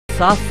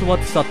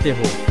शाश्वत सत्य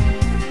हो।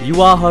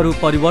 युवाहरू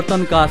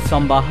परिवर्तनका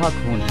संवाहक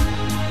हुन्।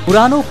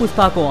 पुरानो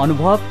पुस्ताको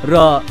अनुभव र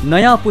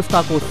नयाँ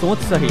पुस्ताको सोच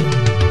सहित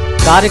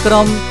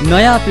कार्यक्रम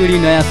नयाँ पिढी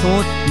नयाँ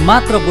सोच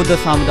मात्र बुद्ध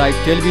सामुदायिक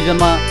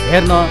टेलिभिजनमा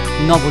हेर्न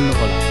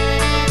नभुल्नुहोला।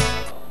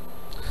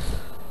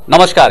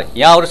 नमस्कार,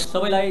 यहाँहरु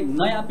सबैलाई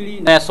नयाँ पिढी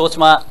नयाँ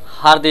सोचमा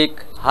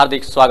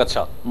हार्दिक स्वागत छ।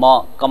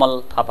 म कमल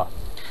थापा।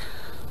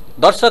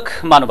 दर्शक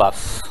महानुभाव,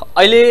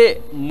 अहिले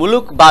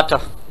मुलुकबाट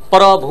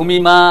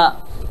परभूमिमा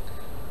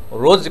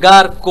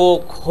रोजगारको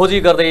खोजी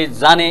गर्दै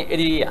जाने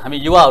यदि हामी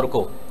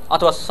युवाहरूको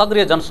अथवा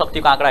सक्रिय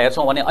जनशक्तिको आँकडा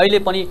हेर्छौँ भने अहिले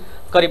पनि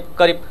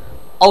करिब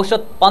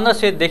औसत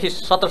 1500 देखि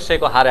 1700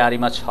 को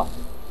हाराहारीमा छ।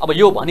 अब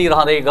यो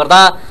भनिरहँदै गर्दा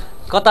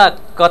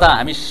कता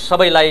हामी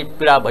सबैलाई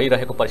पीडा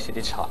भइरहेको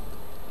परिस्थिति छ।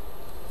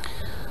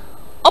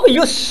 अब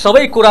यो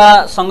सबै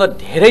कुरासँग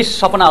धेरै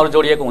सपनाहरू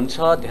जोडिएको हुन्छ,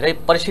 धेरै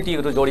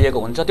परिस्थितिहरू जोडिएको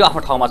हुन्छ, त्यो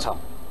आफ्नो ठाउँमा छ।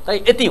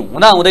 तर यति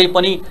हुँदाहुँदै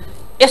पनि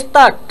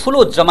यस्ता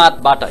ठुलो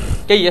जमातबाट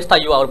केही यस्ता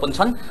युवाहरू पनि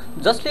छन्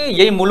जसले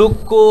यही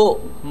मुलुकको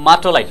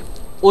माटोलाई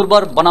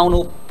उर्वर बनाउनु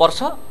पर्छ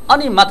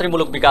अनि मात्रै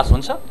मुलुक विकास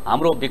हुन्छ,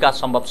 हाम्रो विकास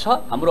सम्भव छ,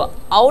 हाम्रो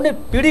आउने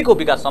पिढीको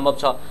विकास सम्भव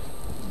छ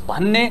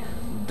भन्ने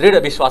दृढ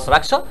विश्वास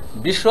राख्छ।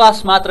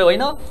 विश्वास मात्र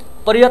होइन,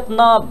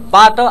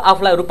 प्रयत्नबाट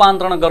आफूलाई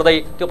रूपान्तरण गर्दै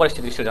त्यो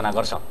परिस्थिति सृजना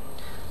गर्छ।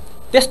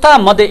 त्यस्ता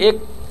मध्ये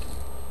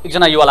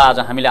एकजना युवालाई आज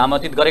हामीले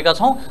आमन्त्रित गरेका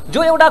छौँ, जो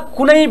एउटा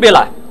कुनै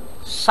बेला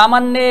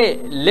सामान्य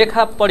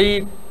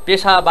लेखापढी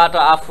पेशाबाट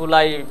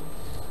आफूलाई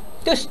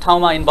त्यस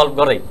ठाउँमा इन्भल्भ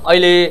गर्दै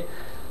अहिले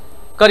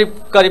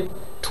करिब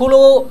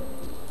ठुलो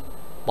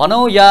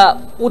भनौँ या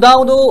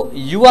उदाउँदो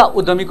युवा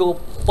उद्यमीको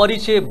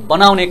परिचय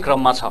बनाउने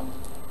क्रममा छ।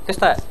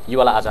 त्यस्ता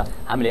युवालाई आज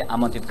हामीले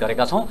आमन्त्रित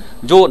गरेका छौँ,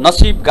 जो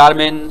नसिब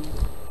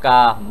गार्मेन्टका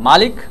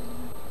मालिक,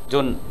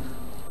 जुन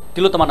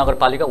तिलोत्तमा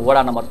नगरपालिका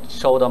वडा नम्बर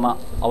 14 मा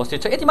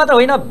अवस्थित छ। यति मात्र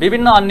होइन,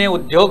 विभिन्न अन्य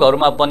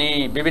उद्योगहरूमा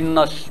पनि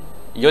विभिन्न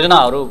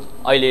योजनाहरू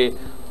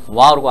अहिले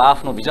उहाँहरूको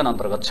आफ्नो भिजन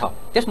अन्तर्गत छ।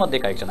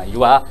 त्यसमध्येका एकजना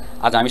युवा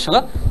आज हामीसँग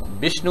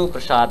विष्णु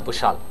प्रसाद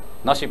भुसाल,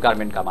 नसिब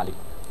गार्मेन्टका मालिक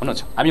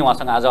हुनुहुन्छ। हामी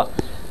उहाँसँग आज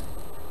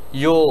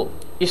यो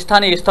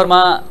स्थानीय स्तरमा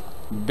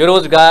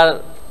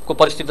बेरोजगारको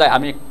परिस्थितिलाई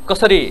हामी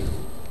कसरी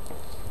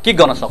किक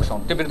गर्न सक्छौँ,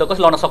 त्यो विरुद्ध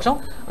कसरी लड्न सक्छौँ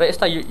र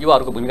यस्ता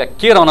युवाहरूको भूमिका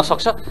के रहन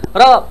सक्छ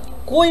र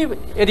कोही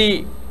यदि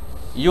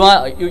युवा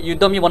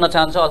उद्यमी बन्न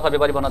चाहन्छ अथवा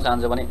व्यापारी बन्न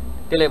चाहन्छ भने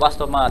त्यसले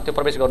वास्तवमा त्यो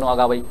प्रवेश गर्नु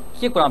अगावै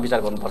के कुरामा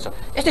विचार गर्नुपर्छ,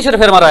 यस्तै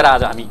सेरोफेरमा रहेर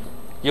आज हामी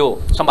यो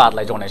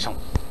संवादलाई जोड्नेछौँ।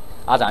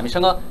 आज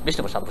हामीसँग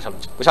विष्णु प्रसाद भुसाल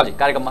हुनुहुन्छ। भुसालजी,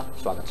 कार्यक्रममा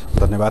स्वागत छ।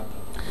 धन्यवाद।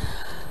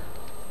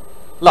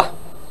 ल,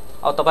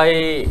 अब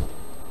तपाईँ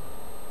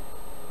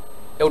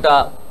एउटा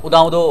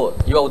उदाउँदो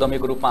युवा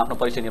उद्यमीको रूपमा आफ्नो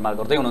परिचय निर्माण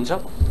गर्दै हुनुहुन्छ।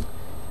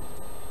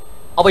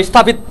 अब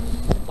स्थापित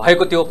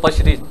भएको त्यो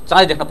परिस्थिति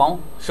चाँडै देख्न पाऊँ,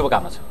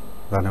 शुभकामना छ।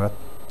 धन्यवाद।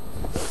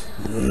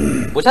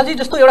 भुसालजी,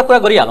 जस्तो एउटा कुरा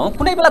गरिहालौँ,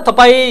 कुनै बेला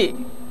तपाईँ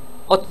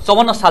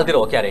 54 सालतिर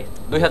हो क्यारे,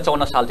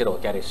 2054 सालतिर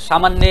हो क्यारे,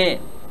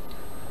 सामान्य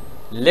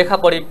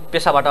लेखापढी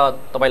पेसाबाट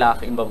तपाईँलाई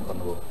आफू इन्भल्भ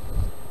गर्नुभयो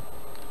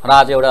र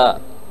आज एउटा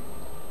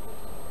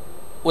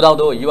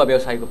उदाउँदो युवा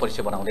व्यवसायीको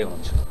परिचय बनाउँदै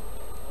हुनुहुन्छ।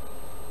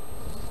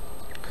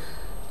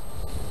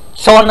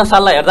 54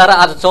 साललाई हेर्दा र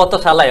आज 74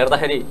 साललाई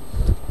हेर्दाखेरि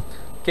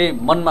केही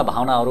मनमा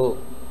भावनाहरू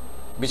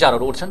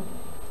विचारहरू उठ्छन्?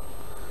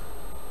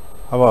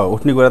 अब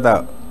उठ्ने कुरा त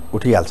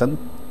उठिहाल्छन्।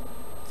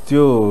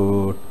 त्यो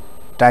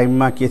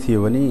टाइममा के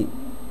थियो भने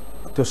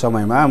त्यो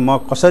समयमा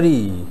म कसरी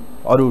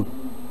अरू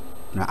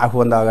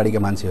आफूभन्दा अगाडिका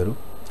मान्छेहरू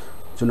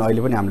जुन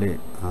अहिले पनि हामीले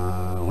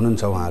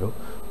हुनुहुन्छ उहाँहरू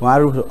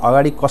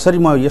अगाडि कसरी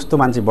म यस्तो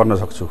मान्छे बन्न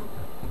सक्छु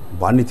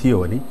भन्ने थियो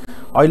भने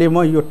अहिले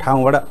म यो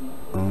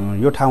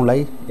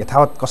ठाउँलाई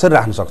यथावत कसरी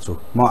राख्न सक्छु,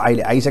 म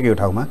अहिले आइसकेको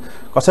ठाउँमा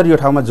कसरी यो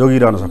ठाउँमा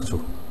जोगिरहन सक्छु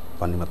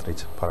भन्ने मात्रै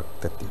छ फरक।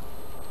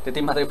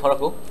 त्यति मात्रै फरक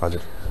हो।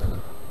 हजुर।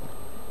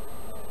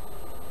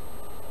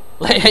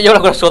 एउटा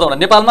कुरा सोधौँ न,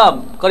 नेपालमा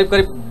करिब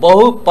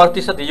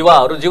 2%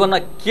 युवाहरू जीवनमा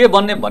के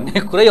बन्ने भन्ने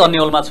कुरै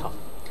अन्यलमा छ।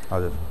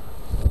 हजुर।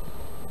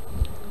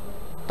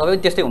 तपाईँ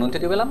त्यस्तै हुनुहुन्थ्यो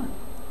त्यो बेलामा?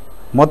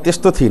 म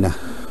त्यस्तो थिइनँ।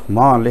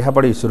 म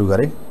लेखापढी सुरु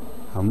गरेँ,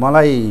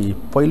 मलाई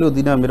पहिलो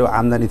दिन मेरो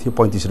आम्दानी थियो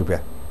 35 रुपियाँ।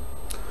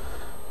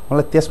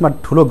 मलाई त्यसमा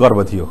ठुलो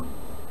गर्व थियो।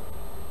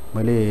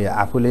 मैले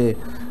आफूले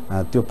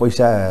त्यो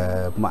पैसा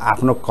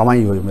आफ्नो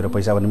कमाइ हो मेरो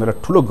पैसा भन्ने मेरो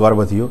ठुलो गर्व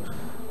थियो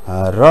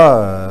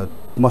र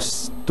म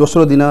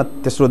दोस्रो दिन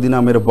तेस्रो दिन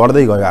मेरो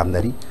बढ्दै गयो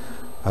आम्दानी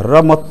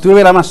र म त्यो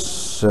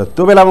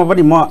बेलामा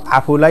पनि म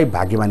आफूलाई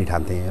भाग्यमानी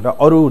ठान्थेँ र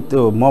अरू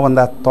त्यो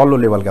मभन्दा तल्लो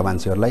लेभलका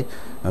मान्छेहरूलाई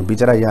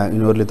बिचरा यहाँ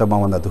यिनीहरूले त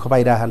मभन्दा दुःख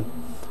पाइरहन्,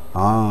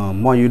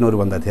 म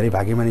यिनीहरूभन्दा धेरै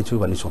भाग्यमानी छु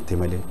भन्ने सोच्थेँ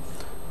मैले।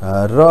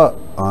 र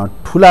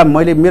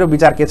मैले मेरो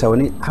विचार के छ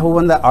भने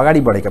आफूभन्दा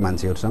अगाडि बढेका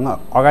मान्छेहरूसँग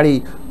अगाडि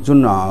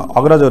जुन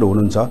अग्रजहरू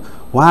हुनुहुन्छ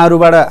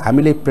उहाँहरूबाट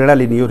हामीले प्रेरणा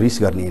लिने हो, रिस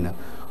गर्ने होइन।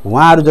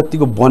 उहाँहरू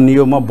जतिको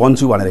बनियो म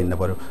बन्छु भनेर हिँड्नु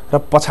पर्यो र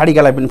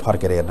पछाडिकालाई पनि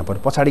फर्केर हेर्नु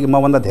पर्यो। पछाडिको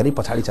मभन्दा धेरै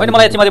पछाडि छ।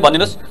 मलाई यति मात्रै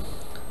भनिदिनुहोस्,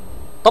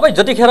 तपाईँ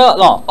जतिखेर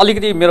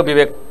अलिकति मेरो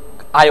विवेक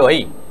आयो है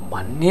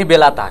भन्ने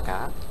बेला ताका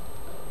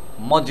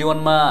म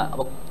जीवनमा अब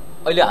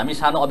अहिले हामी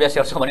सानो अभ्यास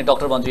हेर्छौँ भने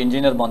डक्टर बन्छु,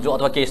 इन्जिनियर बन्छु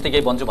अथवा केही यस्तै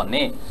केही बन्छु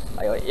भन्ने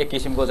एक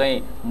किसिमको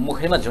चाहिँ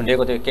मुखैमा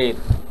झुन्डिएको त्यो केही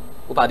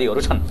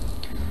उपाधिहरू छन्।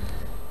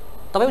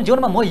 तपाईँको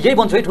जीवनमा म यही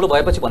बन्छु है ठुलो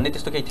भएपछि भन्ने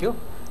त्यस्तो केही थियो?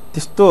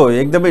 त्यस्तो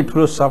एकदमै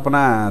ठुलो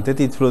सपना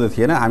त्यति ठुलो त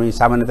थिएन। हामी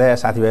सामान्यतया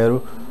साथीभाइहरू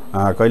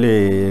कहिले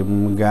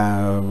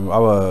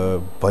अब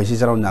भैँसी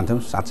चराउन जान्थ्यौँ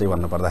साँच्चै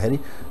भन्नुपर्दाखेरि।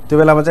 त्यो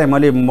बेलामा चाहिँ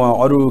म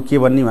अरू के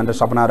भन्ने भनेर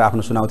सपनाहरू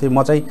आफ्नो सुनाउँथेँ।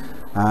 म चाहिँ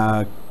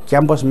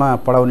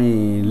क्याम्पसमा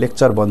पढाउने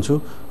लेक्चर बन्छु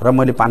र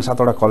मैले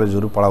 5-7वटा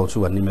कलेजहरू पढाउँछु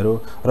भन्ने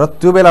मेरो, र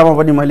त्यो बेलामा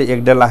पनि मैले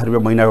 1.5 लाख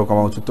रुपियाँ महिनाको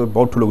कमाउँछु। त्यो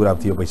बहुत ठुलो कुरा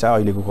थियो, पैसा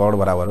अहिलेको करोड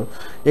बराबर हो।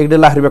 1.5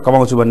 लाख रुपियाँ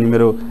कमाउँछु भन्ने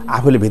मेरो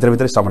आफूले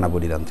भित्रभित्रै सपना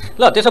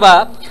बोलिरहन्थ्यो। ल त्यसो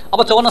भए अब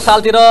 54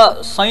 सालतिर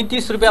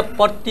 37 रुपियाँ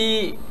प्रति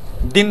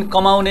दिन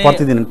कमाउने,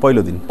 प्रतिदिन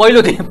पहिलो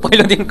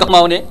दिन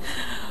कमाउने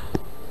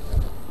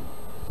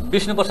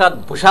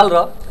विष्णुप्रसाद भुसाल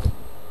र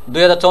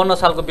 2054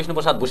 सालको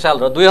विष्णुप्रसाद भुसाल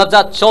र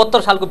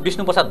 2074 सालको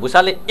विष्णुप्रसाद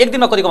भुसालले एक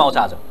दिनमा कति कमाउँछ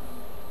आज?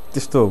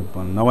 त्यस्तो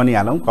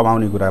नभनिहालौँ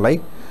कमाउने कुरालाई।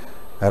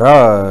 र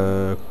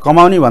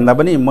कमाउने भन्दा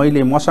पनि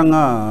मैले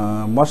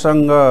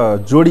मसँग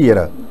जोडिएर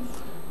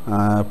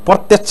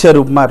प्रत्यक्ष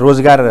रूपमा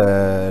रोजगार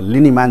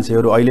लिने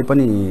मान्छेहरू अहिले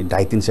पनि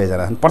 250-300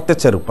 जना छन्।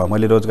 प्रत्यक्ष रूपमा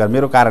मैले रोजगार,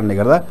 मेरो कारणले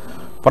गर्दा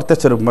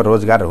प्रत्यक्ष रूपमा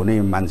रोजगार हुने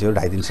मान्छेहरू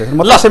 250-300 छन्।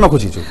 म त्यसैमा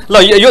खुसी छु। ल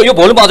यो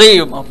भोल्युम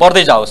अझै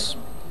बढ्दै जाओस्।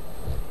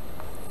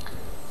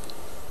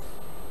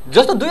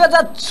 जस्तो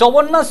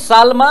 2054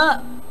 सालमा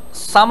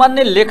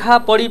सामान्य लेखा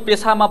पढी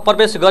पेसामा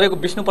प्रवेश गरेको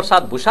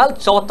विष्णुप्रसाद भुसाल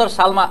 74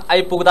 सालमा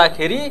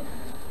आइपुग्दाखेरि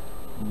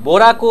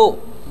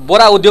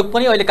बोरा उद्योग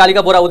पनि अहिले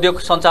कालिका बोरा उद्योग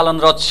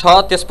सञ्चालनरत छ।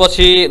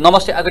 त्यसपछि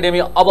नमस्ते एकाडेमी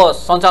अब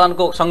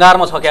सञ्चालनको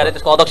सङ्घारमा छ क्यारे,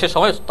 त्यसको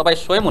अध्यक्ष तपाईँ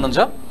स्वयं हुनुहुन्छ।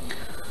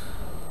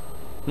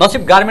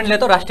 नसिब गार्मेन्टले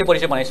त राष्ट्रिय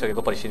परिचय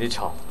बनाइसकेको परिस्थिति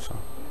छ।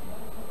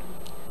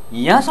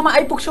 यहाँसम्म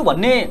आइपुग्छु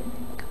भन्ने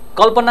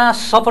कल्पना,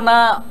 सपना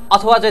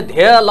अथवा चाहिँ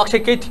ध्येय लक्ष्य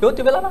केही थियो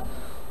त्यो बेलामा?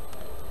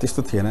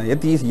 त्यस्तो थिएन।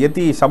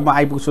 यतिसम्म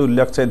आइपुग्छु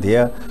लक्ष्य ध्येय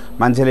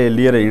मान्छेले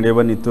लिएर हिँड्यो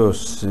भने त्यो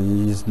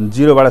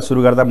 0बाट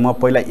सुरु गर्दा म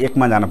पहिला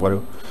 1मा जानु पर्यो।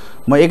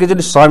 म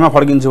एकैचोटि 100मा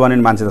फर्किन्छु भने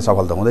मान्छे त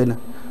सफल त हुँदैन।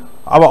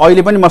 अब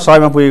अहिले पनि म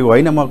 100मा पुगेको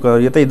होइन, म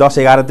यतै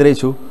 10-11तिरै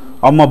छु।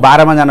 अब म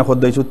 12मा जान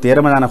खोज्दैछु,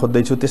 13मा जान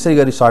खोज्दैछु। त्यसै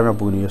गरी 100मा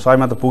पुग्ने,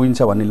 100मा त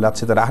पुगिन्छ भन्ने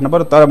लक्ष्य त राख्नु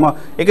पर्यो। तर म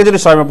एकैचोटि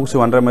 100मा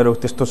पुग्छु भनेर मेरो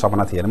त्यस्तो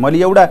सपना थिएन। म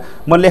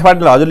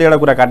लेखापढीलाई हजुरले एउटा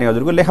कुरा काट्ने,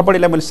 हजुरको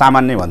लेखापढीलाई मैले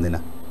सामान्य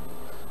भन्दिनँ।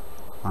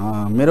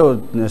 मेरो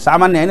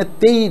सामान्य होइन,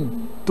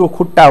 त्यो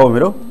खुट्टा हो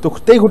मेरो।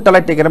 त्यही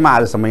खुट्टालाई टेकेर म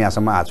आजसम्म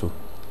यहाँसम्म आछु।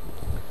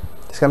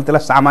 त्यस कारण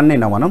त्यसलाई सामान्य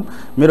नभनौँ।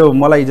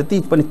 मलाई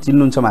जति पनि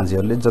चिन्नुहुन्छ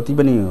मान्छेहरूले, जति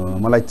पनि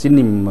मलाई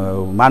चिन्ने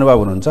महानुभाव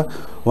हुनुहुन्छ,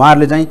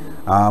 उहाँहरूले चाहिँ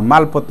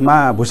मालपोतमा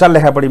भुसाल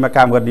लेखापढीमा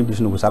काम गर्ने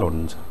विष्णु भुसाल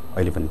हुनुहुन्छ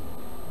अहिले पनि।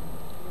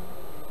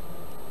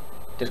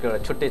 त्यसको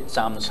एउटा छुट्टै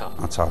चाम छ।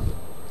 अच्छा,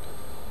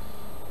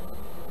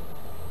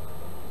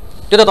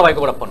 त्यो त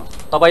तपाईँकोबाट पढ्नु।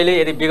 तपाईँले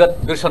यदि विगत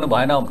बिर्सनु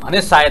भएन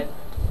भने सायद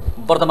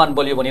वर्तमान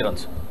बलियो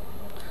बनिरहन्छ।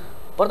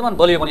 वर्तमान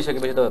बलियो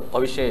बनिसकेपछि त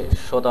भविष्य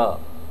स्वत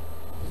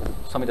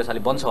समितशाली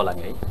बन्छ होला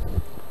नि है?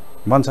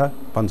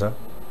 बन्छ।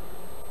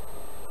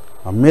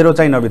 मेरो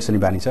चाहिँ नबिर्सने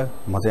बानी छ।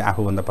 म चाहिँ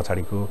आफूभन्दा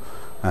पछाडिको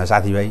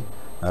साथीभाइ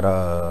र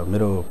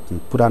मेरो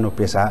पुरानो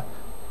पेसा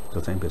जो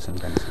चाहिँ बिर्सने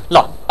बानी छ। ल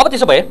अब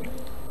त्यसो भए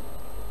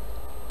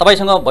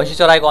तपाईँसँग भैँसी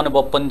चराएको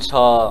अनुभव पनि छ,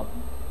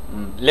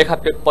 लेखा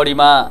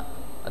पढीमा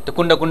त्यो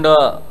कुण्ड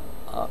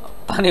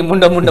पानी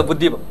मुण्ड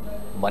बुद्धि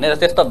भनेर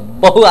त्यस्ता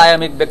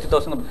बहुआयामिक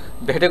व्यक्तित्वसँग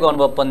भेटेको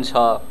अनुभव पनि छ,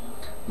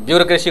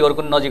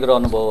 ब्युरोक्रेसीहरूको नजिक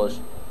रहनुभयोस्,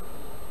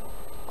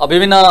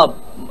 विभिन्न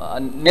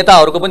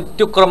नेताहरूको पनि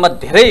त्यो क्रममा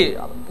धेरै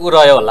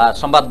रह्यो होला,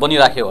 संवाद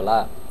बनिराख्यो होला।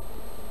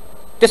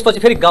 त्यसपछि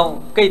फेरि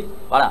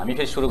गाउँकैबाट हामी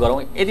फेरि सुरु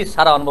गरौँ। यति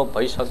सारा अनुभव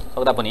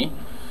भइसक्दा पनि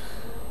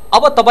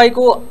अब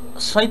तपाईँको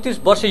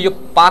 37 वर्ष यो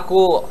पाको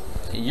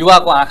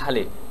युवाको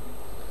आँखाले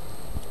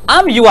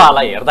आम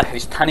युवाहरूलाई हेर्दाखेरि,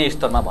 स्थानीय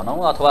स्तरमा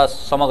भनौँ अथवा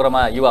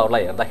समग्रमा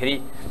युवाहरूलाई हेर्दाखेरि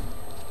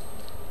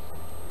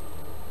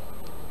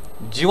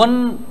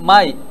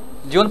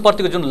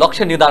जीवनप्रतिको जुन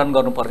लक्ष्य निर्धारण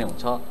गर्नुपर्ने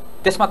हुन्छ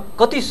त्यसमा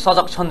कति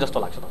सजग छन् जस्तो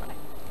लाग्छ तपाईँलाई?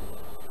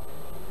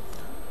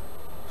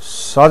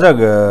 सजग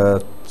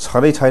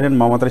छँदै छैनन्,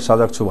 म मात्रै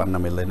सजग छु भन्न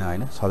मिल्दैन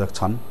होइन, सजग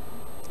छन्।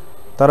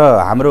 तर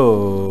हाम्रो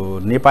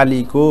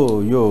नेपालीको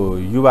यो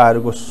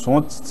युवाहरूको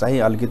सोच चाहिँ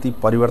अलिकति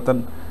परिवर्तन,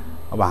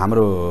 अब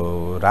हाम्रो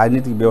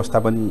राजनीतिक व्यवस्था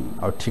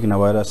पनि अब ठिक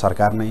नभएर,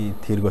 सरकार नै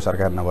थिरको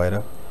सरकार नभएर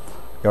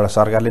एउटा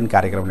सरकारले पनि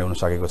कार्यक्रम ल्याउन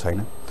सकेको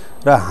छैन।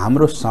 र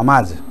हाम्रो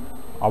समाज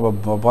अब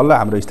बल्ल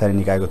हाम्रो स्थानीय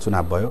निकायको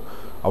चुनाव भयो,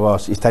 अब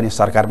स्थानीय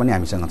सरकार पनि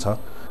हामीसँग छ।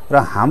 र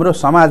हाम्रो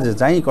समाज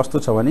चाहिँ कस्तो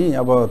छ भने,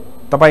 अब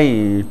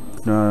तपाईँ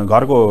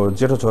घरको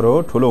जेठो छोरो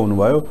हो, ठुलो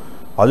हुनुभयो,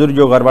 हजुर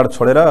यो घरबाट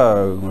छोडेर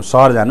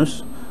सहर जानुस्,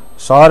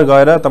 सहर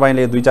गएर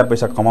तपाईँले 2-4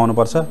 पैसा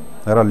कमाउनुपर्छ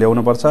र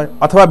ल्याउनुपर्छ,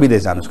 अथवा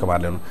विदेश जानुस्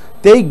कमाएर ल्याउनु।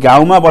 त्यही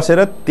गाउँमा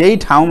बसेर, त्यही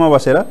ठाउँमा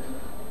बसेर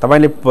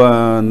तपाईँले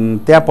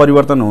त्यहाँ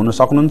परिवर्तन हुन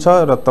सक्नुहुन्छ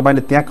र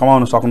तपाईँले त्यहाँ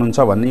कमाउन सक्नुहुन्छ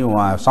भन्ने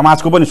उहाँ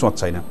समाजको पनि सोच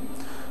छैन।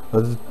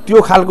 त्यो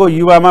खालको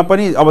युवामा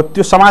पनि अब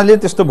त्यो समाजले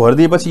त्यस्तो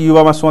भरिदिएपछि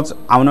युवामा सोच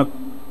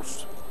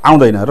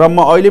आउँदैन। र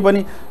म अहिले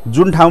पनि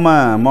जुन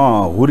ठाउँमा म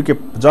हुर्के,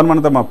 जन्मन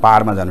त म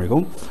पहाडमा जन्मेको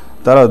हुँ,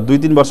 तर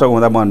 2-3 वर्षको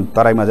हुँदा म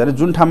तराईमा जाने,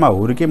 जुन ठाउँमा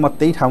हुर्के म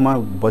त्यही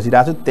ठाउँमा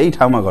बसिरहेको छु, त्यही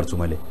ठाउँमा गर्छु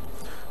मैले।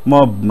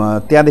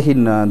 त्यहाँदेखि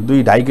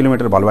 2-2.5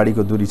 किलोमिटर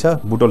भलवाडीको दूरी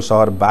छ, बुटोल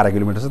सहर 12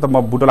 किलोमिटर छ, त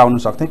म बुटोल आउनु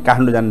सक्थेँ,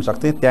 काठमाडौँ जानु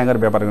सक्थेँ, त्यहाँ गएर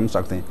व्यापार गर्न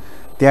सक्थेँ।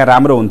 त्यहाँ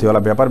राम्रो हुन्थ्यो होला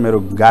व्यापार, मेरो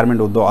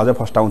गार्मेन्ट उद्योग अझ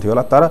फस्टाउँथ्यो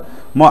होला। तर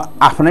म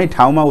आफ्नै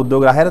ठाउँमा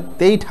उद्योग राखेर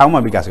त्यही ठाउँमा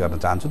विकास गर्न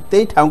चाहन्छु,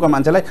 त्यही ठाउँका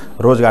मान्छेलाई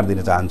रोजगार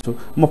दिन चाहन्छु।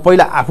 म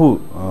पहिला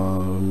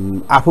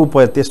आफू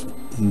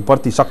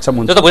त्यसप्रति सक्षम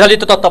हुन्छु। त्यो त भुषालजी,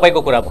 त्यो त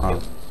तपाईँको कुरा भयो।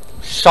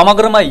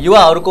 समग्रमा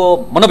युवाहरूको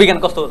मनोविज्ञान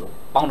कस्तो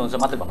पाउनुहुन्छ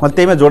मात्रै भन्नु। मैले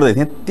त्यहीमा जोड्दै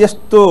थिएँ।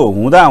 त्यस्तो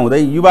हुँदै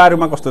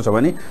युवाहरूमा कस्तो छ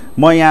भने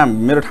म यहाँ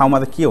मेरो ठाउँमा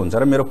त के हुन्छ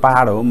र, मेरो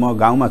पहाड हो, म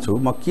गाउँमा छु,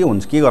 म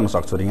के गर्न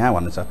सक्छु र यहाँ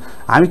भन्ने छ।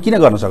 हामी किन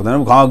गर्न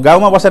सक्दैनौँ?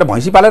 गाउँमा बसेर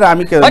भैँसी पालेर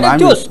हामी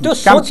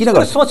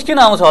सोच किन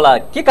आउँछ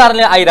होला? के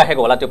कारणले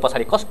आइराखेको होला? त्यो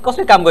पछाडि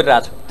कसले काम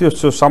गरिरहेछ? त्यो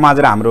समाज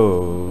र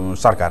हाम्रो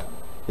सरकार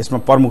यसमा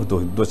प्रमुख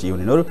दोषी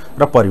युनियनहरू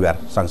र परिवार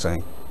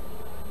सँगसँगै।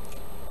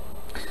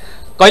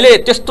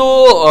 कहिले त्यस्तो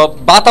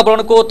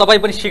वातावरणको तपाईँ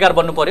पनि शिकार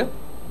बन्नु पर्यो?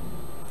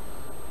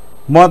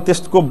 म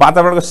त्यसको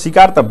वातावरणको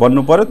शिकार त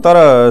बन्नु पर्यो,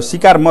 तर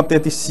शिकार म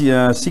त्यति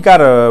शिकार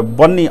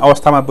बन्ने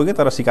अवस्थामा पुगेँ,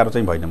 तर शिकार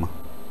चाहिँ भइन म।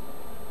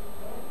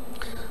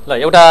 ल,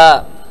 एउटा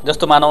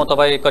जस्तो मानौँ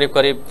तपाईँ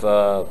करिब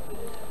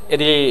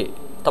यदि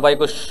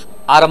तपाईँको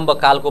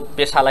आरम्भकालको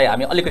पेसालाई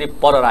हामी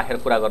अलिकति पर राखेर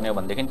कुरा गर्ने हो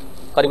भनेदेखि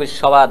करिब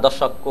 10.25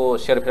 दशकको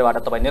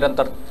सेरफेरबाट तपाईँ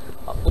निरन्तर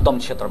उद्यम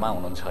क्षेत्रमा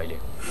हुनुहुन्छ। अहिले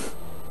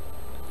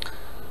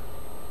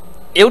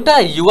एउटा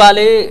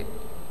युवाले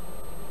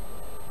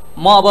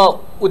म अब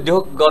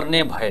उद्योग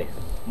गर्ने भए,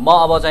 म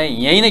अब चाहिँ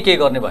यहीँ नै के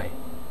गर्ने भए,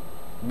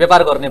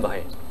 व्यापार गर्ने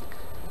भए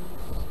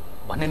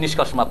भन्ने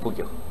निष्कर्षमा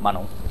पुग्यो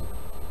मानौँ।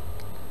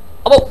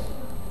 अब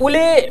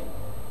उसले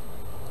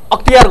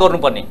अख्तियार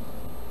गर्नुपर्ने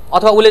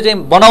अथवा उसले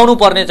चाहिँ बनाउनु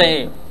पर्ने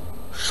चाहिँ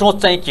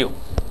सोच चाहिँ के हो?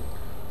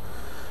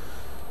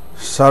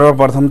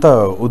 सर्वप्रथम त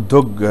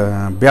उद्योग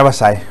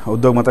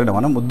मात्रै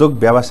नभनौँ, उद्योग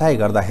व्यवसाय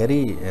गर्दाखेरि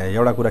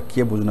एउटा कुरा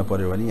के बुझ्नु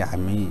पर्यो भने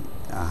हामी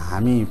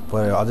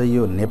अझै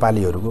यो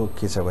नेपालीहरूको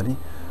के छ भने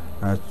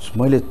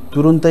मैले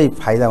तुरुन्तै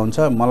फाइदा हुन्छ,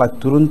 मलाई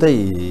तुरुन्तै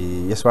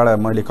यसबाट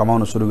मैले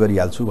कमाउन सुरु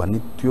गरिहाल्छु भन्ने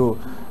त्यो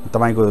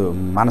तपाईँको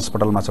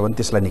मानसपटलमा छ भने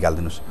त्यसलाई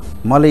निकालिदिनुहोस्।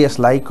 मैले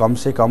यसलाई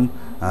कमसेकम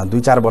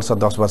 2-4 वर्ष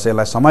 10 वर्ष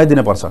यसलाई समय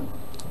दिनुपर्छ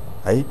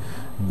है।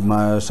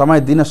 समय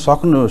दिन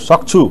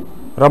सक्छु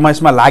र म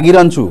यसमा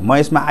लागिरहन्छु, म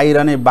यसमा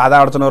आइरहने बाधा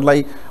अडचनहरूलाई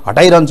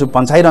हटाइरहन्छु,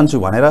 पन्छाइरहन्छु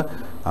भनेर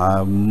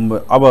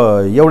अब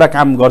एउटा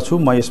काम गर्छु,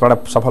 म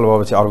यसबाट सफल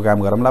भएपछि अर्को काम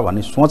गरौँला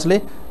भन्ने सोचले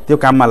त्यो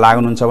काममा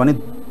लाग्नुहुन्छ भने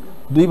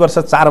 2 वर्ष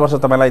 4 वर्ष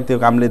तपाईँलाई त्यो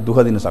कामले दुःख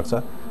दिन सक्छ।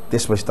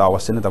 त्यसपछि त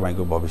अवश्य नै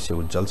तपाईँको भविष्य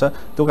उज्जवल छ।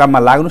 त्यो काममा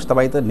लाग्नुहोस्,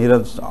 तपाईँ त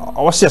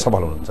अवश्य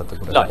सफल हुनुहुन्छ। त्यो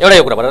कुरा ल, एउटा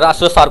यो कुरा भयो।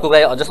 राष्ट्र सरको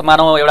कुरा जस्तो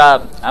मानौँ एउटा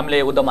हामीले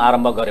उद्यम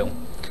आरम्भ गऱ्यौँ,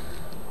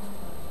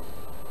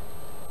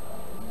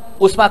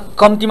 उसमा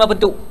कम्तीमा पनि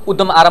त्यो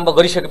उद्यम आरम्भ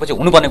गरिसकेपछि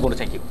हुनुपर्ने कुरो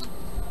चाहिँ के हो?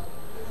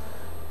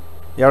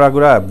 एउटा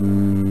कुरा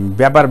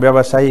व्यापार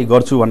व्यवसाय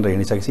गर्छु भनेर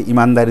हिँडिसकेपछि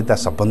इमान्दारिता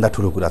सबभन्दा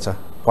ठुलो कुरा छ।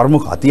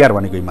 प्रमुख हतियार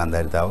भनेको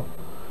इमान्दारिता हो।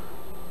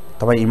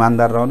 तपाईँ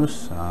इमान्दार रहनुहोस्,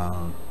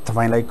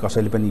 तपाईँलाई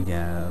कसैले पनि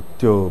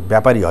त्यो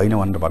व्यापारी होइन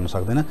भनेर भन्न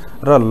सक्दैन।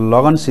 र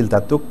लगनशीलता,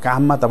 त्यो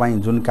काममा तपाईँ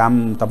जुन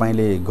काम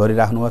तपाईँले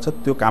गरिराख्नु भएको छ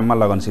त्यो काममा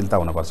लगनशीलता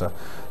हुनुपर्छ।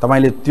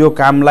 तपाईँले त्यो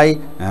कामलाई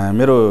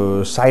मेरो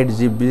साइड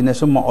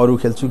बिजनेस हो, म अरू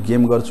खेल्छु,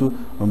 गेम गर्छु,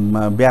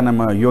 बिहान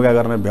म योगा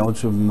गर्न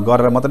भ्याउँछु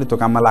गरेर मात्रै त्यो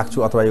काममा लाग्छु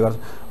अथवा यो गर्छु,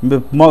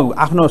 म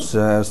आफ्नो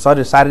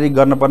शारीरिक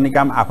गर्नुपर्ने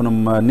काम, आफ्नो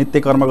नित्य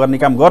कर्म गर्ने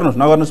काम गर्नुहोस्,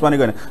 नगर्नुहोस्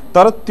भनेको होइन।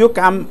 तर त्यो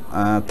काम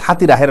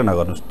थाती राखेर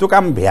नगर्नुहोस्, त्यो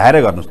काम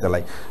भ्याएर गर्नुहोस्।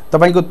 त्यसलाई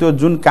तपाईँको त्यो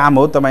जुन काम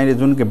हो, तपाईँले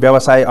जुन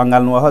व्यवसाय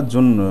अँगाल्नु हो,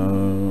 जुन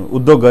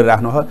उद्योग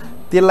गरिराख्नु हो,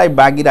 त्यसलाई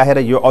बाँकी राखेर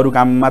यो अरू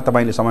काममा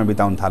तपाईँले समय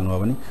बिताउन थाल्नु हो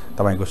भने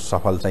तपाईँको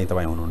सफल चाहिँ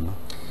तपाईँ हुनुहुन्न।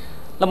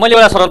 ल, मैले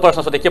एउटा सरल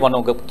प्रश्न सोधेँ, के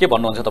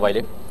भन्नुहुन्छ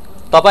तपाईँले?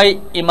 तपाईँ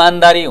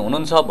इमान्दारी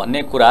हुनुहुन्छ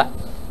भन्ने कुरा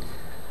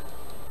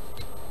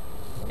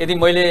यदि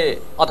मैले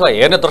अथवा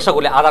हेर्ने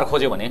दर्शकहरूले आधार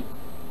खोज्यो भने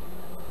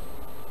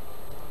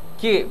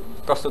के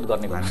प्रस्तुत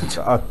गर्ने भन्नुहुन्छ?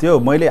 त्यो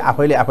मैले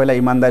आफैलाई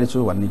इमान्दारी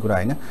छु भन्ने कुरा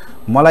होइन।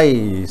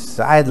 मलाई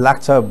सायद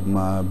लाग्छ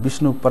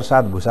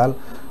विष्णुप्रसाद भुषाल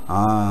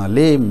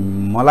ले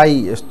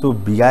मलाई यस्तो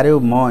बिगार्यो,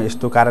 म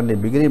यस्तो कारणले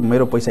बिग्रेँ,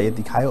 मेरो पैसा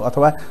यति खायो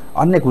अथवा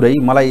अन्य कुरै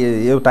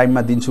मलाई यो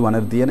टाइममा दिन्छु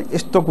भनेर दिएन,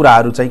 यस्तो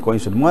कुराहरू चाहिँ कोही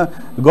सुन म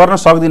गर्न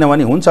सक्दिनँ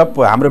भने हुन्छ।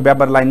 हाम्रो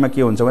व्यापार लाइनमा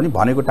के हुन्छ भने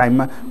भनेको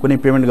टाइममा कुनै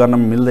पेमेन्ट गर्न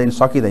मिल्दैन,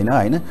 सकिँदैन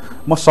होइन,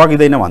 म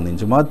सकिँदैन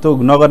भनिदिन्छु। म त्यो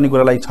नगर्ने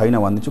कुरालाई छैन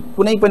भनिदिन्छु।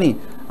 कुनै पनि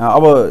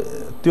अब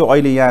त्यो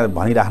अहिले यहाँ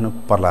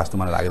भनिराख्नु पर्ला जस्तो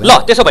मलाई लाग्दैन। ल,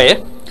 त्यसो भए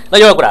ल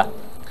एउटा कुरा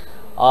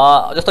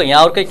जस्तो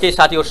यहाँहरूकै केही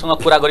साथीहरूसँग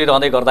कुरा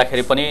गरिरहँदै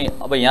गर्दाखेरि पनि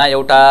अब यहाँ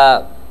एउटा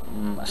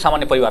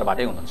सामान्य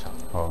परिवारबाटै हुनुहुन्छ।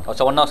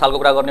 54 सालको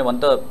कुरा गर्ने भने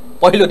त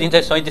पहिलो दिन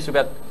चाहिँ 37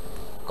 रुपियाँ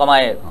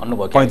कमाए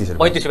भन्नुभयो,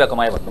 35 रुपियाँ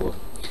कमाए भन्नुभयो।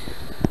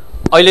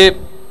 अहिले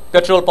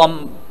पेट्रोल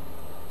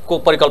पम्पको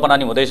परिकल्पना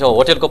नि हुँदैछ,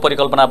 होटेलको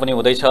परिकल्पना पनि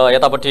हुँदैछ,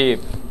 यतापट्टि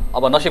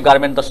अब नसिब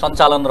गार्मेन्ट त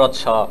सञ्चालनरत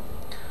छ,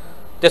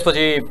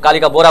 त्यसपछि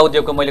कालिका बोरा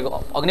उद्योगको मैले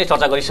अघि नै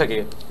चर्चा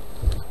गरिसकेँ।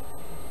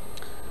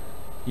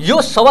 यो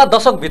 1.25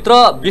 दशकभित्र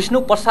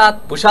विष्णुप्रसाद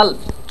भुषाल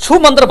छु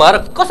मन्त्र भएर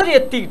कसरी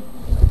यति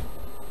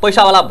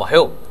पैसावाला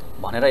भयो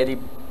भनेर यदि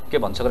के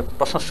भन्छ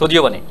प्रश्न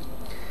सोधियो भने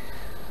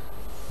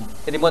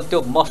यदि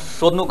म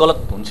सोध्नु गलत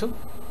हुन्छु?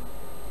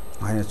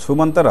 होइन, छु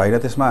मन्त्र होइन,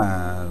 त्यसमा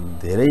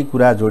धेरै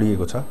कुरा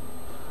जोडिएको छ।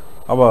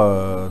 अब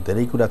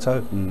धेरै कुरा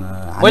छ।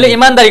 मैले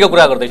इमानदारीको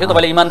कुरा गर्दैछु,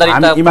 तपाईले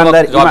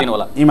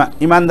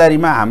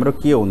इमानदारीमा हाम्रो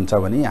के हुन्छ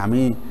भने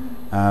हामी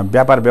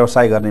व्यापार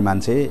व्यवसाय गर्ने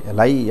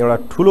मान्छेलाई एउटा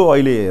ठुलो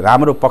अहिले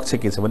राम्रो पक्ष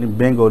के छ भने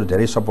ब्याङ्कहरू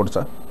धेरै सपोर्ट छ।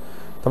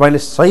 तपाईले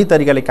सही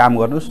तरिकाले काम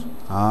गर्नुस्,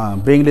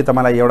 ब्याङ्कले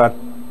तपाईँलाई एउटा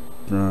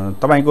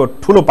तपाईँको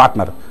ठुलो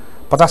पार्टनर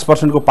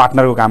 50% को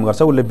पार्टनरको काम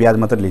गर्छ, उसले ब्याज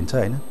मात्र लिन्छ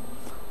हैन।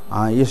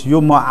 यो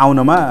म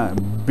आउनमा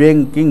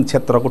ब्याङ्किङ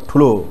क्षेत्रको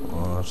ठुलो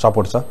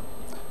सपोर्ट छ,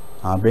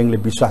 ब्याङ्कले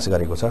विश्वास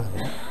गरेको छ।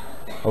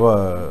 अब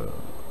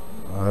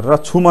र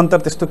छुमन्तर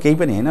त्यस्तो केही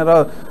पनि हैन,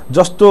 र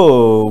जस्तो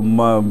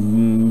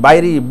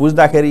बाहिरी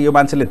बुझ्दाखेरि यो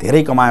मान्छेले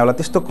धेरै कमायो होला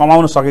त्यस्तो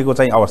कमाउन सकेको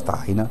चाहिँ अवस्था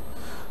हैन।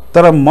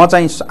 तर म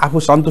चाहिँ आफू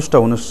सन्तुष्ट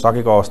हुन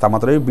सकेको अवस्था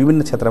मात्रै।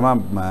 विभिन्न क्षेत्रमा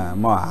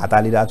म हात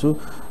हालिरहेको छु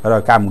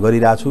र काम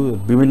गरिरहेको छु,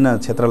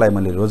 विभिन्न क्षेत्रलाई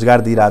मैले रोजगार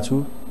दिइरहेको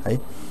छु है,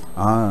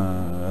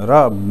 र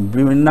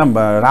विभिन्न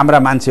राम्रा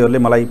मान्छेहरूले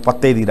मलाई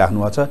पत्याइदिइराख्नु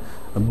भएको छ,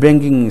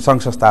 ब्याङ्किङ सङ्घ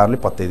संस्थाहरूले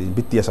पत्याइदिनु,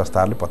 वित्तीय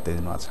संस्थाहरूले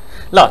पत्याइदिनु भएको छ।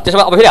 ल त्यसो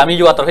भए अब फेरि हामी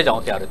युवातर्फै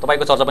जाउँ। त्यहाँहरू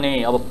तपाईँको चर्चा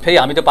पनि अब फेरि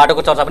हामी त्यो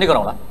पाटोको चर्चा पनि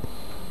गरौँला।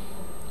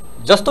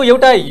 जस्तो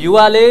एउटा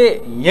युवाले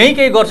यहीँ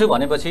केही गर्छु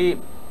भनेपछि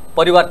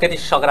परिवार त्यति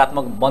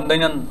सकारात्मक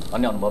बन्दैनन्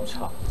भन्ने अनुभव छ।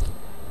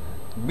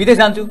 विदेश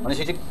जान्छु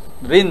भनेपछि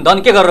ऋण धन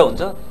के गरेर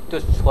हुन्छ, त्यो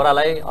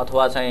छोरालाई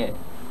अथवा चाहिँ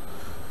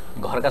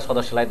घरका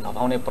सदस्यलाई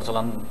धपाउने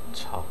प्रचलन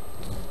छ।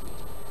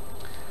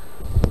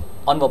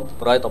 अनुभव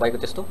रह्यो तपाईँको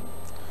त्यस्तो?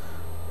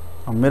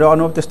 मेरो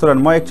अनुभव त्यस्तो रह्यो।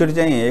 म एकचोटि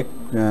चाहिँ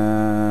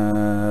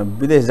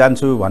विदेश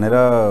जान्छु भनेर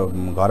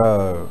घर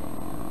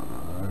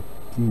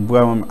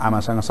बुवा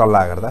आमासँग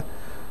सल्लाह गर्दा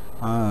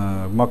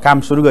म काम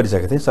सुरु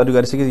गरिसकेको थिएँ। सुरु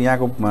गरिसकेपछि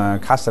यहाँको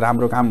खास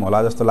राम्रो काम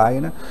होला जस्तो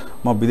लागेन।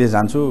 म विदेश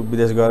जान्छु,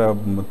 विदेश गएर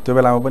त्यो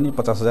बेलामा पनि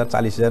 50,000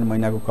 40,000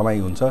 महिनाको कमाइ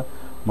हुन्छ,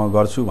 म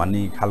गर्छु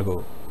भन्ने खालको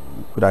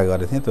कुरा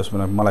गरेको थिएँ।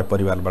 त्यसमा मलाई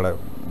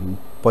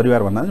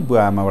परिवार भन्दा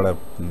बुवा आमाबाट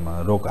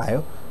रोक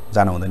आयो,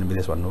 जान हुँदैन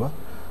विदेश भन्नुभयो।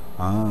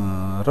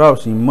 र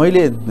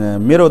मैले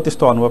मेरो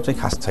त्यस्तो अनुभव चाहिँ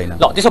खास छैन।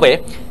 ल त्यसो भए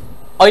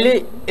अहिले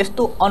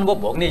यस्तो अनुभव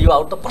भोग्ने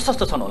युवाहरू त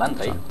प्रशस्त छन् होला नि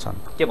त,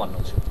 के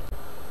भन्नुहुन्छ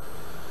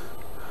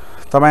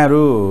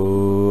तपाईहरू?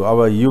 अब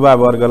युवा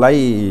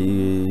वर्गलाई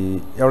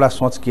एउटा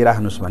सोच के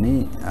राख्नुस् भने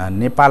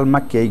नेपालमा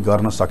केही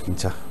गर्न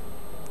सकिन्छ,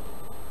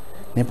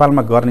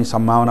 नेपालमा गर्ने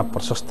सम्भावना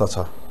प्रशस्त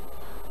छ।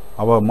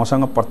 अब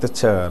मसँग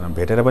प्रत्यक्ष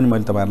भेटेर पनि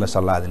मैले तपाईहरुलाई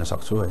सल्लाह दिन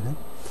सक्छु हैन।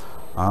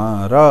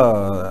 र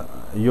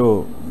यो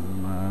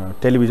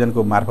टेलिभिजनको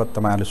मार्फत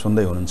तपाईहरुले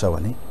सुन्दै हुनुहुन्छ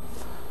भने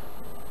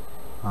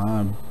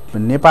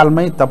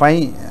नेपालमै तपाई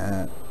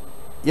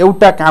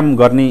एउटा काम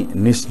गर्ने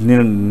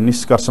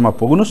निष्कर्षमा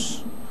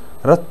पुग्नुस्।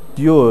 र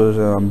यो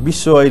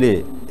विश्व अहिले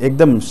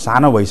एकदम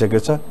सानो भइसकेको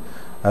छ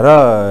र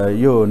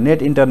यो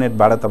नेट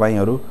इन्टरनेटबाट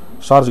तपाईहरु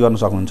सर्च गर्न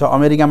सक्नुहुन्छ।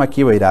 अमेरिकामा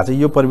के भइरहेछ,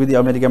 यो प्रविधि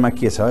अमेरिकामा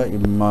के छ,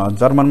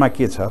 जर्मनमा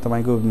के छ,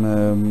 तपाईको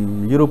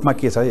युरोपमा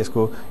के छ,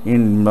 यसको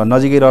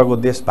नजिकै रहेको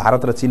देश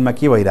भारत र चीनमा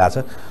के भइरहेछ,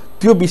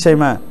 त्यो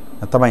विषयमा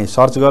तपाई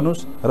सर्च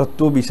गर्नुस् र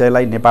त्यो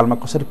विषयलाई नेपालमा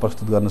कसरी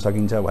प्रस्तुत गर्न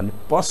सकिन्छ भन्ने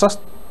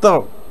प्रशस्त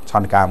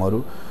छन् कामहरु।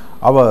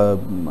 अब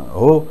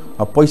हो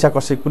पैसा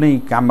कसै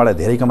कुनै कामबाट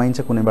धेरै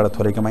कमाइन्छ, कुनैबाट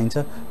थोरै कमाइन्छ,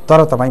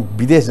 तर तपाई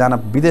विदेश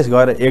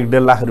गएर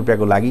 1.5 लाख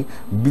रुपैयाँको लागि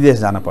विदेश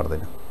जान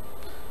पर्दैन।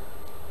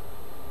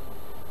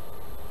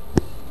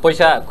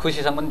 पैसा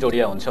खुसीसँग पनि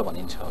जोडिया हुन्छ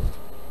भनिन्छ,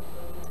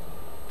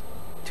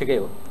 ठिकै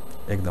हो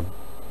एकदम।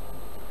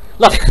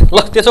 ल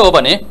त्यसो हो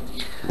भने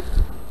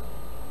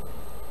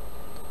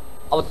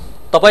अब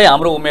तपाई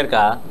हाम्रो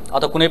उमेरका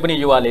अथवा कुनै पनि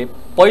युवाले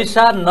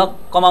पैसा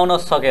कमाउन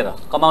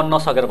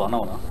नसकेर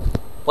भनौँ न,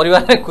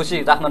 परिवारलाई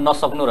खुसी राख्न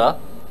नसक्नु र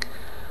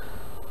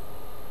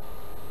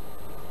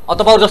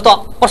तपाईहरु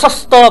जस्तो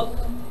प्रशस्त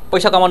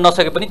पैसा कमाउन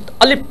नसके पनि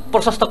अलि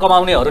प्रशस्त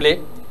कमाउनेहरूले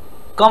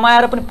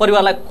कमाएर पनि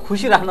परिवारलाई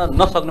खुसी राख्न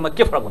नसक्नुमा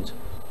के फरक हुन्छ?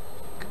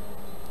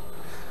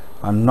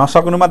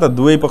 नसक्नुमा त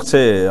दुवै पक्ष,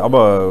 अब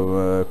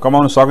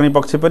कमाउन सक्ने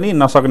पक्ष पनि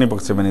नसक्ने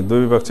पक्ष पनि,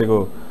 दुवै पक्षको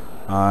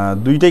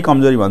दुईटै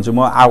कमजोरी भन्छु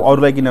म।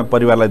 अरूलाई किन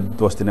परिवारलाई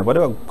दोष दिन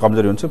पर्यो,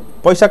 कमजोरी हुन्छ।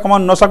 पैसा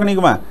कमाउन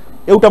नसक्नेमा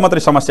एउटा मात्रै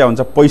समस्या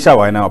हुन्छ, पैसा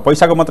भएन,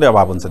 पैसाको मात्रै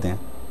अभाव हुन्छ। त्यहाँ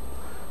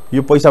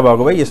यो पैसा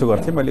भएको भए यसो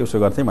गर्थेँ मैले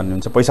उसो गर्थेँ भन्ने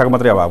हुन्छ, पैसाको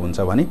मात्रै अभाव हुन्छ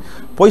भने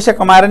पैसा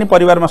कमाएर नि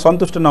परिवारमा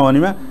सन्तुष्ट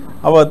नहुनेमा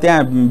अब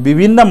त्यहाँ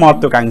विभिन्न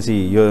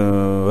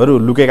महत्त्वाकांक्षीहरू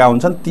लुकेका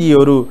हुन्छन्।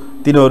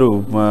 तिनीहरू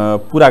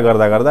पुरा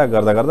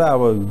गर्दा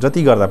अब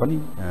जति गर्दा पनि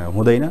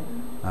हुँदैन।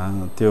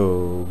 त्यो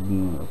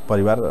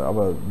परिवार अब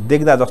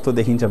देख्दा जस्तो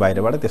देखिन्छ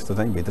बाहिरबाट, त्यस्तो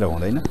चाहिँ भित्र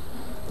हुँदैन।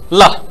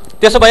 ल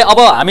त्यसो भए अब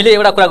हामीले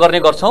एउटा कुरा गर्ने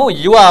गर्छौँ,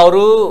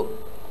 युवाहरू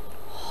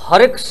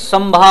हरेक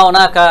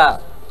सम्भावनाका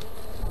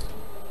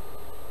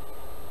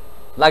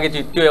लागि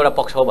त्यो एउटा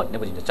पक्ष हो भन्ने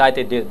बुझिन्छ। चाहे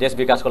त्यो देश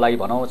विकासको लागि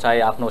भनौँ, चाहे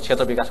आफ्नो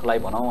क्षेत्र विकासको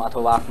लागि भनौँ,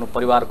 अथवा आफ्नो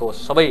परिवारको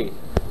सबै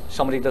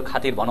समृद्ध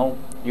खातिर भनौँ,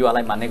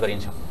 युवालाई मान्ने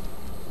गरिन्छ।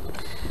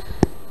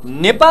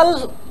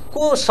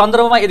 नेपालको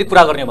सन्दर्भमा यदि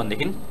कुरा गर्ने हो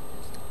भनेदेखि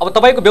अब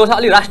तपाईको व्यवसाय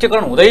अलि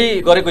राष्ट्रियकरण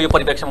हुँदै गरेको यो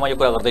परिप्रेक्ष्यमा यो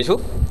कुरा गर्दैछु।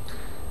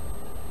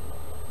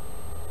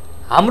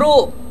 हाम्रो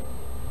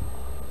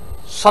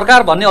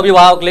सरकार भन्ने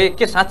अभिभावकले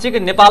के साँच्चै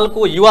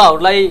नेपालको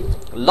युवाहरूलाई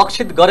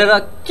लक्षित गरेर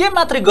के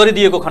मात्रै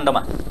गरिदिएको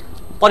खण्डमा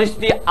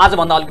परिस्थिति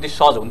आजभन्दा अलिकति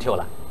सहज हुन्थ्यो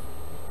होला?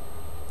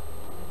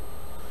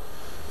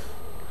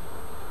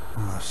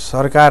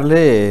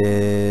 सरकारले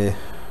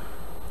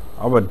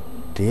अब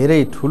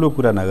धेरै ठुलो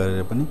कुरा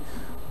नगरेर पनि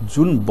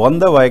जुन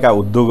बन्द भएका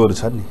उद्योगहरू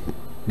छन् नि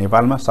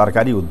नेपालमा,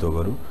 सरकारी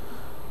उद्योगहरू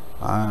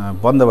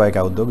बन्द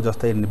भएका उद्योग,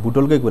 जस्तै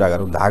बुटोलकै कुरा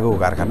गरौँ, धागो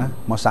कारखाना।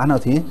 म सानो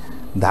थिएँ,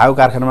 धागो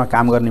कारखानामा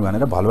काम गर्ने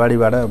भनेर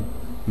भलवाडीबाट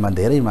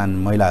धेरै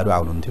महिलाहरू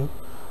आउनुहुन्थ्यो।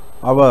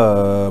 अब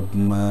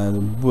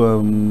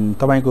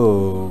तपाईँको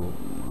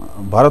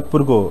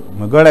भरतपुरको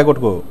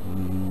गैँडाकोटको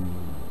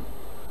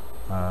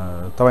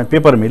तपाईँ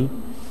पेपर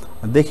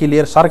मिलदेखि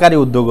लिएर सरकारी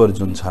उद्योगहरू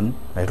जुन छन्,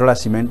 हेटौडा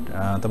सिमेन्ट,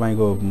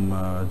 तपाईँको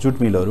जुट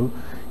मिलहरू,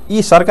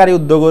 यी सरकारी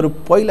उद्योगहरू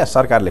पहिला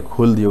सरकारले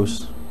खोलिदियोस्।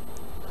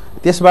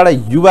 त्यसबाट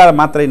युवा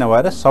मात्रै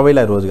नभएर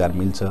सबैलाई रोजगार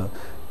मिल्छ।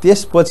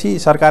 त्यसपछि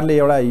सरकारले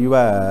एउटा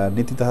युवा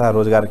नीति तथा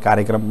रोजगार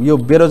कार्यक्रम, यो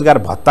बेरोजगार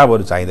भत्ता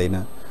बरु चाहिँदैन,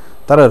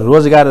 तर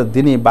रोजगार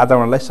दिने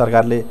वातावरणलाई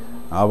सरकारले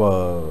अब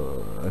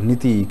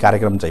नीति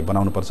कार्यक्रम चाहिँ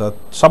बनाउनुपर्छ।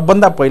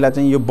 सबभन्दा पहिला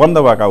चाहिँ यो बन्द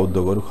भएका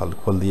उद्योगहरू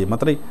खोलिदिए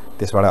मात्रै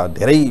त्यसबाट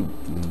धेरै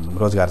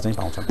रोजगार चाहिँ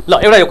पाउँछन्। ल,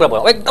 एउटा यो कुरा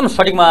भयो, एकदम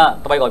सठिकमा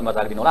तपाईँको अभिमत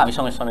राखिदिनु होला,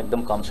 हामीसँग समय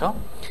एकदम कम छ।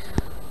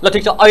 ल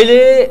ठिक छ,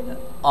 अहिले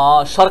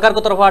सरकारको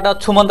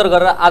तर्फबाट छुमन्तर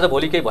गरेर आज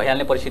भोलि केही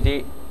भइहाल्ने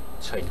परिस्थिति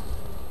छैन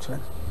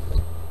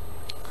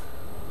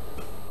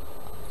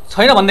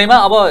भन्दैमा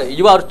अब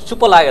युवाहरू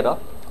चुप्प लागेर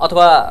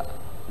अथवा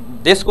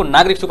देशको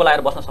नागरिक चुप्प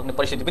लागेर बस्न सक्ने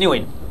परिस्थिति पनि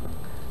होइन।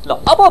 ल,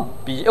 अब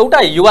एउटा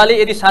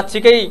युवाले यदि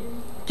साँच्चीकै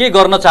के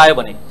गर्न चाह्यो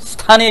भने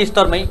स्थानीय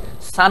स्तरमै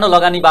सानो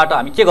लगानीबाट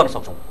हामी के गर्न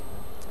सक्छौँ?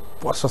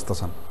 प्रशस्त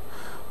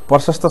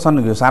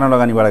छन् सानो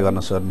लगानीबाट गर्न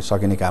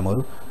सकिने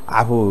कामहरू।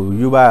 आफू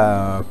युवा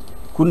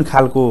कुन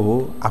खालको हो,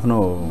 आफ्नो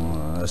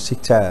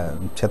शिक्षा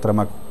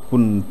क्षेत्रमा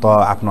कुन तह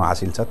आफ्नो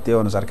हासिल छ, त्यो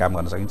अनुसार काम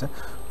गर्न सकिन्छ।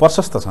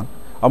 प्रशस्त छन्।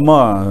 अब म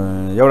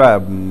एउटा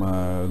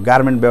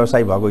गार्मेन्ट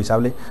व्यवसायी भएको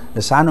हिसाबले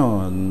सानो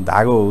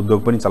धागो उद्योग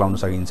पनि चलाउन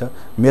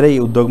सकिन्छ। मेरै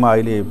उद्योगमा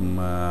अहिले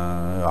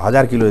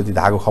 1000 किलो जति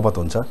धागो खपत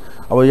हुन्छ।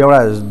 अब एउटा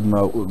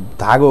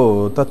धागो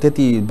त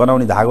त्यति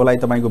बनाउने धागोलाई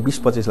तपाईँको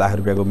 20-25 लाख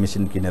रुपियाँको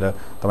मेसिन किनेर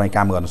तपाईँ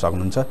काम गर्न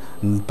सक्नुहुन्छ।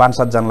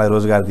 5-7 जनालाई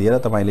रोजगार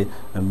दिएर तपाईँले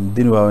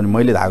दिनुभयो भने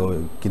मैले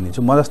धागो किनिदिन्छु।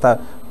 म जस्ता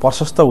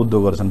प्रशस्त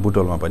उद्योगहरू छन्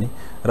बुटोलमा पनि,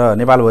 र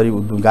नेपालभरि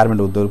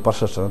गार्मेन्ट उद्योग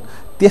प्रशस्त छन्।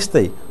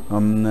 त्यस्तै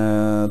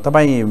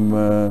तपाईँ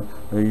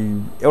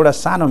एउटा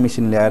सानो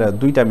मेसिन ल्याएर,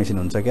 2टा मेसिन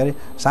हुन्छ के अरे,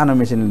 सानो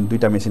मेसिन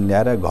 2टा मेसिन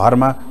ल्याएर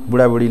घरमा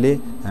बुढाबुढीले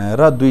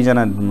र 2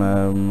 जना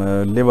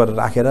लेबर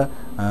राखेर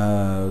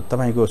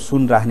तपाईँको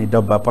सुन राख्ने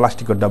डब्बा,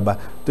 प्लास्टिकको डब्बा,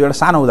 त्यो एउटा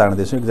सानो उदाहरण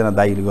दिन्छु, एकजना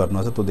दाइले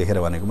गर्नुहुन्छ त्यो देखेर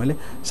भनेको मैले।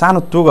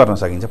 सानो त्यो गर्न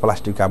सकिन्छ।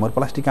 प्लास्टिक कामहरू,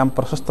 प्लास्टिक काम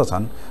प्रशस्त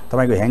छन्।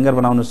 तपाईँको ह्याङ्गर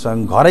बनाउनु,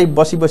 घरै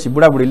बसी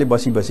बुढाबुढीले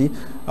बसी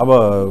अब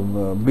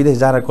विदेश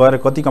जाएर गएर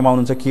कति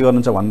कमाउनुहुन्छ, के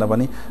गर्नुहुन्छ भन्दा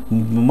पनि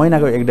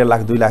महिनाको 1.5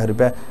 लाख 2 लाख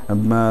रुपियाँ,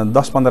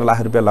 10-15 लाख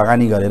रुपियाँ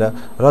लगानी गरेर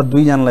र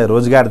 2 जनालाई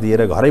रोजगार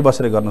दिएर घरै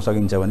बसेर गर्न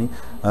सकिन्छ भने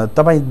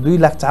तपाईँ 2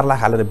 लाख 4 लाख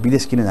हालेर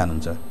विदेश किन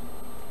जानुहुन्छ?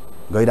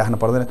 गइराख्नु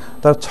पर्दैन।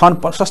 तर छन्,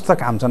 प्रशस्त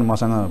काम छन्।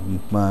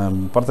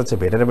 मसँग प्रत्यक्ष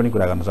भेटेर पनि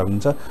कुरा गर्न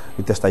सक्नुहुन्छ।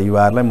 त्यस्ता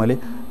युवाहरूलाई मैले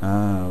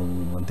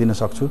दिन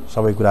सक्छु।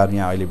 सबै कुराहरू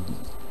यहाँ अहिले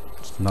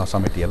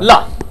नसमेटिएला। ल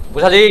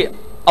भुषालजी,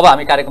 अब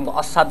हामी कार्यक्रमको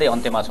असाध्यै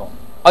अन्त्यमा छौँ।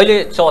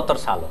 अहिले 74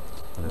 साल हो,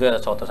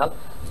 2074 साल।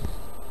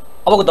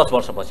 अबको 10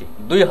 वर्षपछि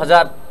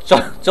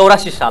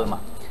 2084 सालमा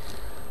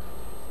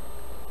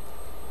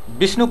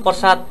विष्णु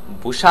प्रसाद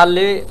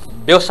भुषालले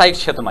व्यावसायिक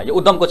क्षेत्रमा, यो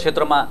उद्यमको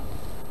क्षेत्रमा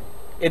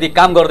यदि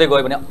काम गर्दै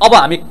गयो भने अब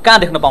हामी कहाँ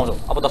देख्न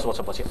पाउँछौँ अब 10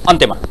 वर्षपछि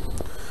अन्त्यमा?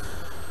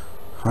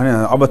 होइन,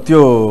 अब त्यो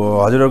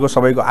हजुरहरूको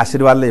सबैको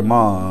आशीर्वादले म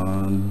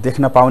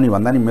देख्न पाउने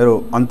भन्दा नि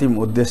मेरो अन्तिम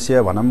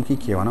उद्देश्य भनौँ कि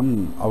के भनौँ,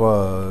 अब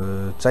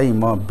चाहिँ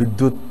म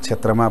विद्युत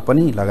क्षेत्रमा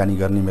पनि लगानी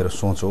गर्ने मेरो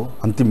सोच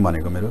हो। अन्तिम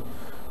भनेको मेरो,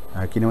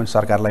 किनभने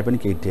सरकारलाई पनि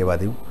केही टेवा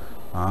दिउँ,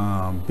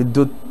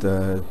 विद्युत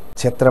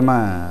क्षेत्रमा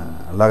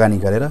लगानी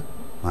गरेर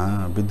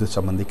विद्युत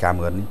सम्बन्धी काम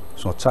गर्ने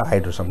सोच छ,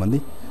 हाइड्रो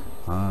सम्बन्धी।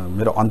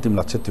 मेरो अन्तिम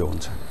लक्ष्य त्यो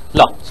हुन्छ।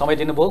 ल, समय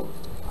दिनुभयो,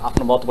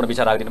 आफ्नो महत्त्वपूर्ण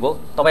विचार राखिदिनु भयो।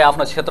 तपाईँ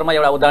आफ्नो क्षेत्रमा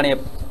एउटा उदाहरणीय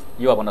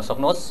युवा बन्न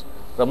सक्नुहोस्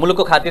र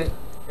मुलुकको खातिर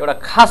एउटा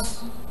खास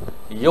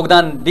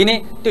योगदान दिने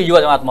त्यो युवा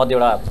जमात मध्ये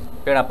एउटा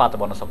प्रेरणा पात्र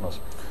बन्न सक्नुहोस्।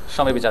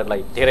 समय विचारको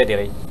लागि धेरै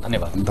धेरै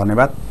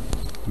धन्यवाद।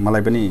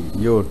 मलाई पनि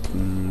यो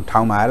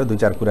ठाउँमा आएर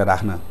 2-4 कुरा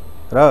राख्न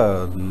र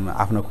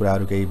आफ्नो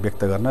कुराहरू केही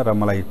व्यक्त गर्न र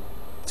मलाई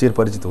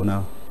चिरपरिचित हुन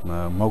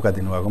मौका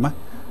दिनुभएकोमा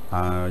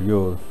यो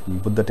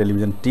बुद्ध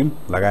टेलिभिजन टिम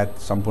लगायत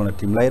सम्पूर्ण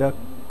टिमलाई र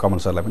कमल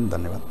सरलाई पनि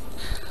धन्यवाद।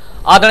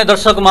 आदरणीय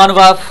दर्शक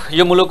महानुभाव,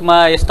 यो मुलुकमा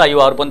यस्ता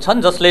युवाहरू पनि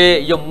छन्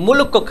जसले यो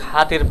मुलुकको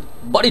खातिर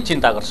बढी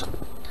चिन्ता गर्छन्।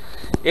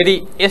 यदि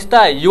यस्ता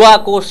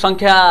युवाको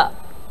सङ्ख्या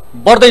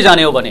बढ्दै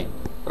जाने हो भने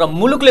र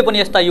मुलुकले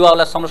पनि यस्ता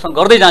युवाहरूलाई संरक्षण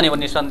गर्दै जाने हो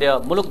भने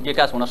निसन्देह मुलुक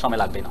विकास हुन समय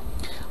लाग्दैन।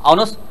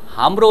 आउनुहोस्,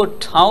 हाम्रो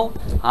ठाउँ,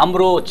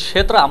 हाम्रो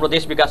क्षेत्र, हाम्रो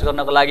देश विकास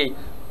गर्नको लागि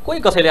कोही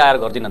कसैले आएर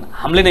गर्दिनन्,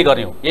 हामीले नै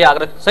गर्ने हो। यही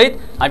आग्रहसहित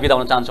हामी बिदा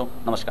हुन चाहन्छौँ।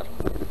 नमस्कार।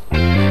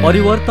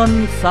 परिवर्तन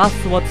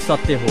शाश्वत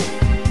सत्य हो।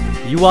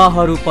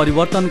 युवाहरू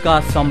परिवर्तनका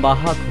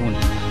संवाहक हुन्।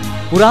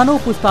 पुरानो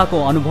पुस्ताको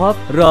अनुभव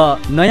र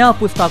नयाँ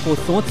पुस्ताको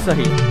सोच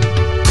सहित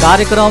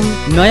कार्यक्रम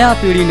नयाँ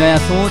पिढी नयाँ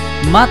सोच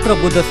मात्र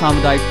बुद्ध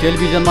सामुदायिक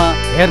टेलिभिजनमा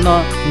हेर्न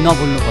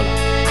नभुल्नुहोला।